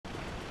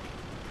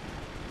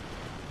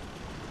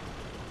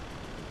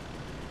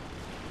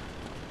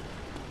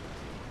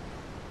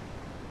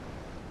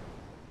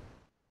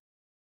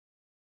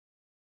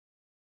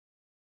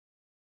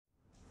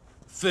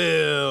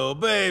Phil,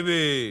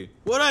 baby,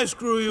 would I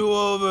screw you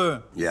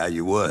over? Yeah,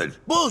 you would.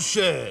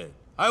 Bullshit!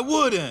 I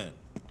wouldn't.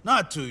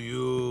 Not to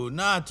you,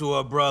 not to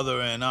a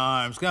brother in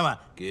arms. Come on,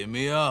 give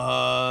me a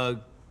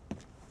hug.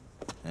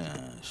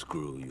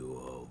 Screw you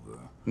over.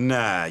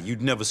 Nah,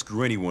 you'd never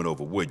screw anyone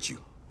over, would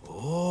you?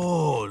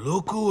 Oh,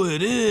 look who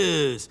it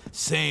is.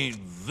 Saint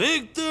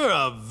Victor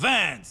of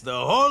Vance, the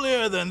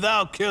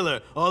holier-than-thou killer.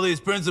 All these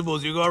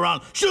principles you go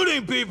around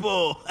shooting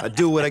people. I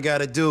do what I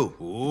gotta do.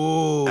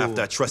 Ooh.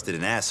 After I trusted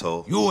an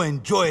asshole. You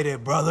enjoyed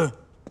it, brother.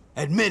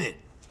 Admit it,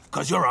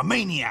 because you're a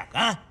maniac,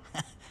 huh?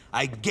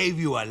 I gave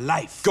you a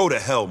life. Go to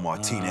hell,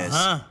 Martinez.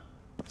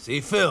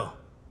 See, Phil,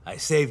 I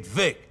saved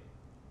Vic,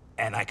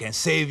 and I can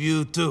save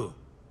you too.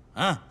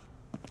 Huh?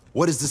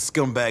 What does this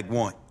scumbag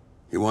want?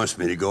 He wants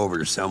me to go over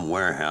to some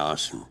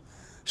warehouse and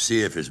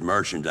see if his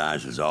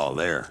merchandise is all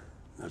there.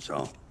 That's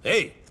all.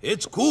 Hey,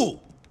 it's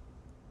cool.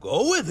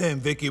 Go with him,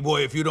 Vicky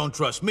boy, if you don't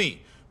trust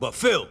me. But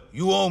Phil,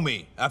 you owe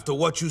me after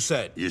what you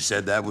said. You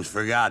said that was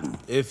forgotten.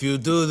 If you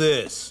do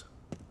this.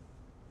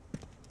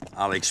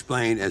 I'll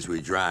explain as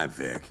we drive,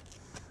 Vic.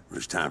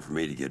 It's time for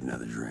me to get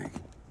another drink.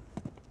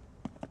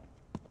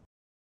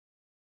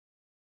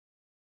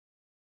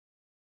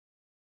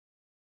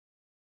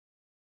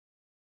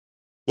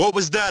 What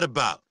was that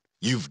about?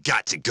 You've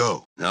got to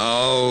go.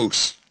 No,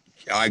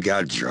 I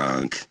got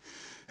drunk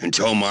and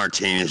told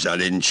Martinez I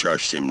didn't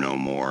trust him no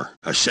more.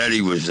 I said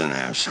he was an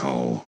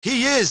asshole.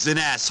 He is an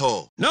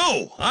asshole.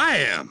 No, I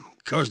am.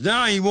 'Cause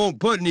now he won't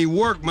put any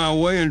work my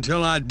way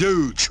until I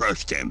do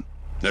trust him.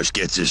 Let's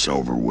get this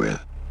over with.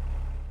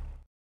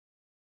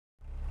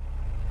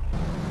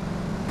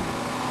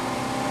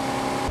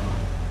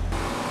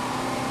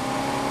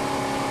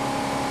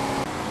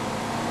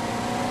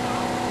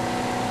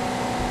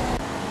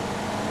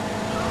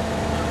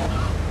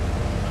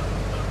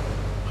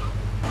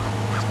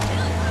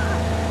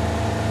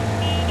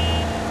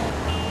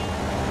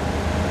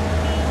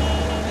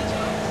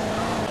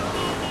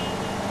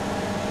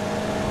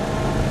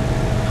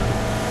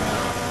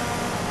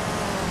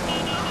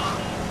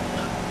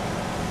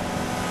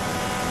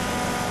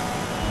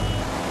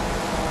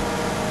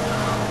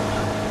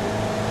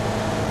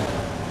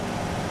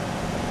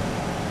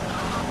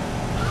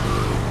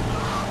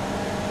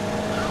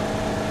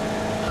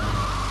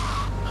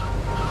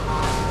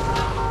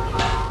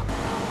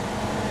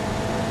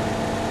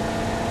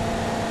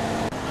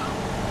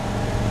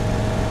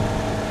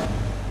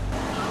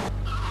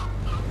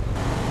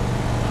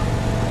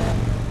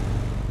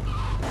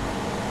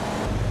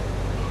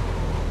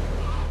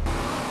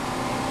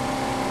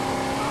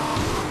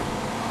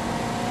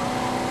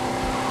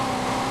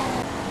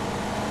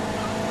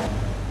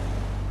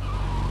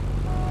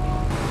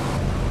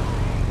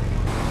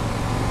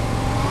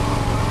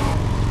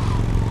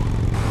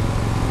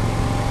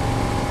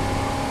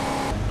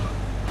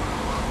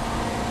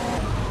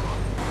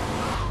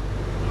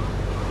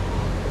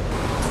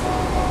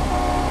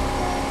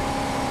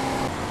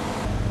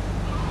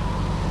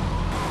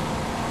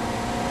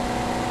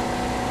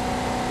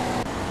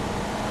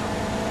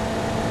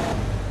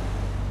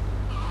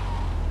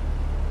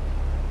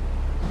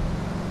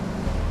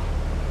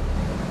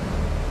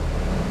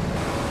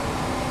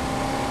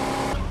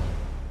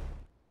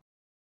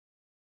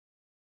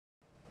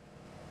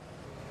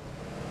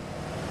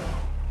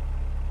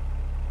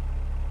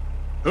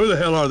 Who the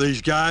hell are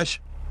these guys?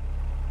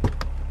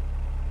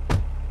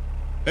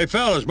 Hey,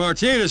 fellas,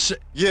 Martinez...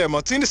 Yeah,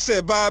 Martinez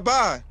said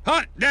bye-bye.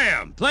 Hot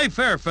damn! Play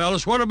fair,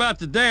 fellas. What about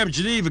the damn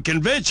Geneva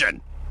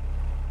Convention?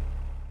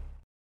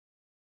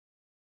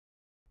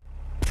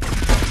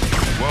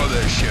 Well,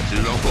 they're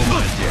shifting local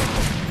mind,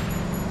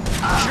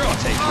 Sure, I'll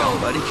take you on,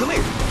 buddy. Come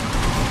here.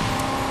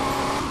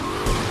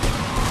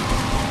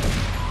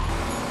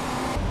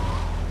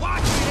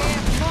 Watch it,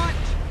 ass cunt!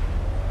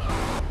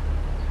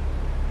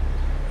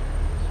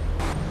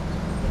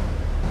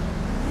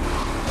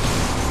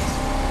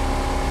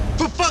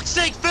 For fuck's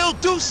sake, Phil,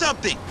 do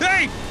something!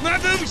 Hey, my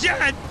boom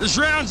shot! This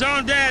round's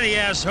on daddy,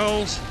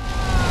 assholes.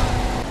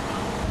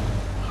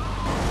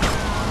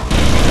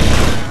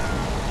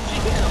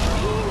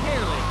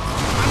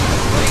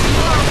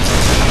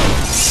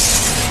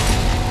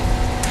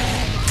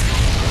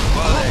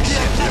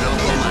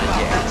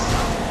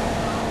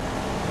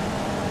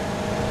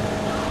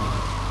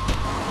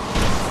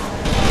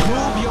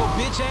 Move your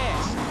bitch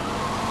ass!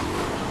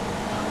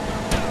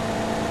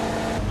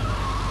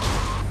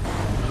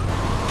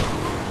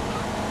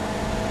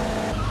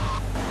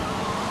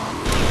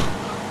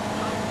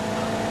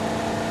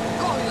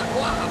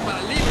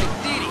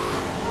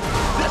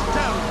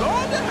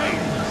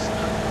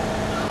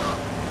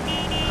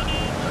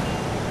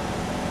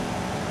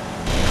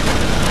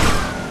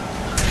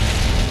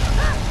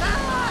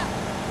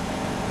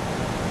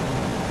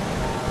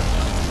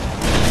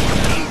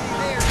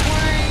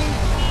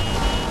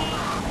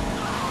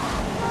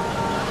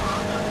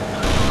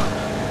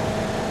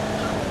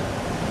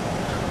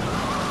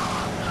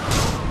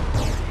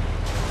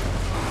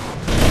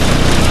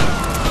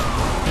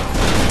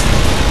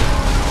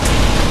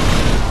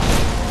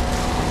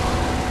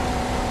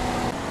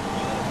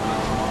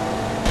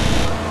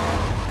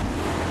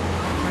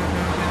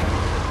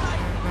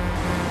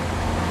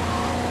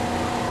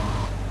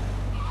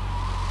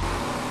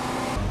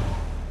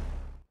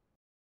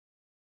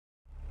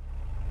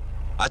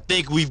 I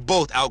think we've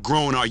both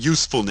outgrown our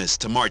usefulness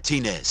to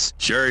Martinez.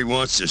 Sure he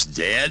wants us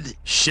dead?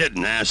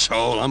 Shitting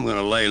asshole, I'm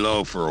gonna lay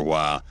low for a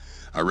while.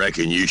 I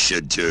reckon you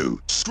should too.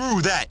 Screw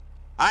that.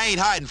 I ain't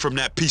hiding from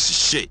that piece of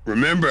shit.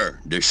 Remember,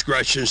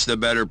 discretion's the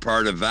better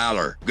part of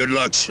valor. Good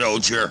luck,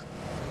 soldier.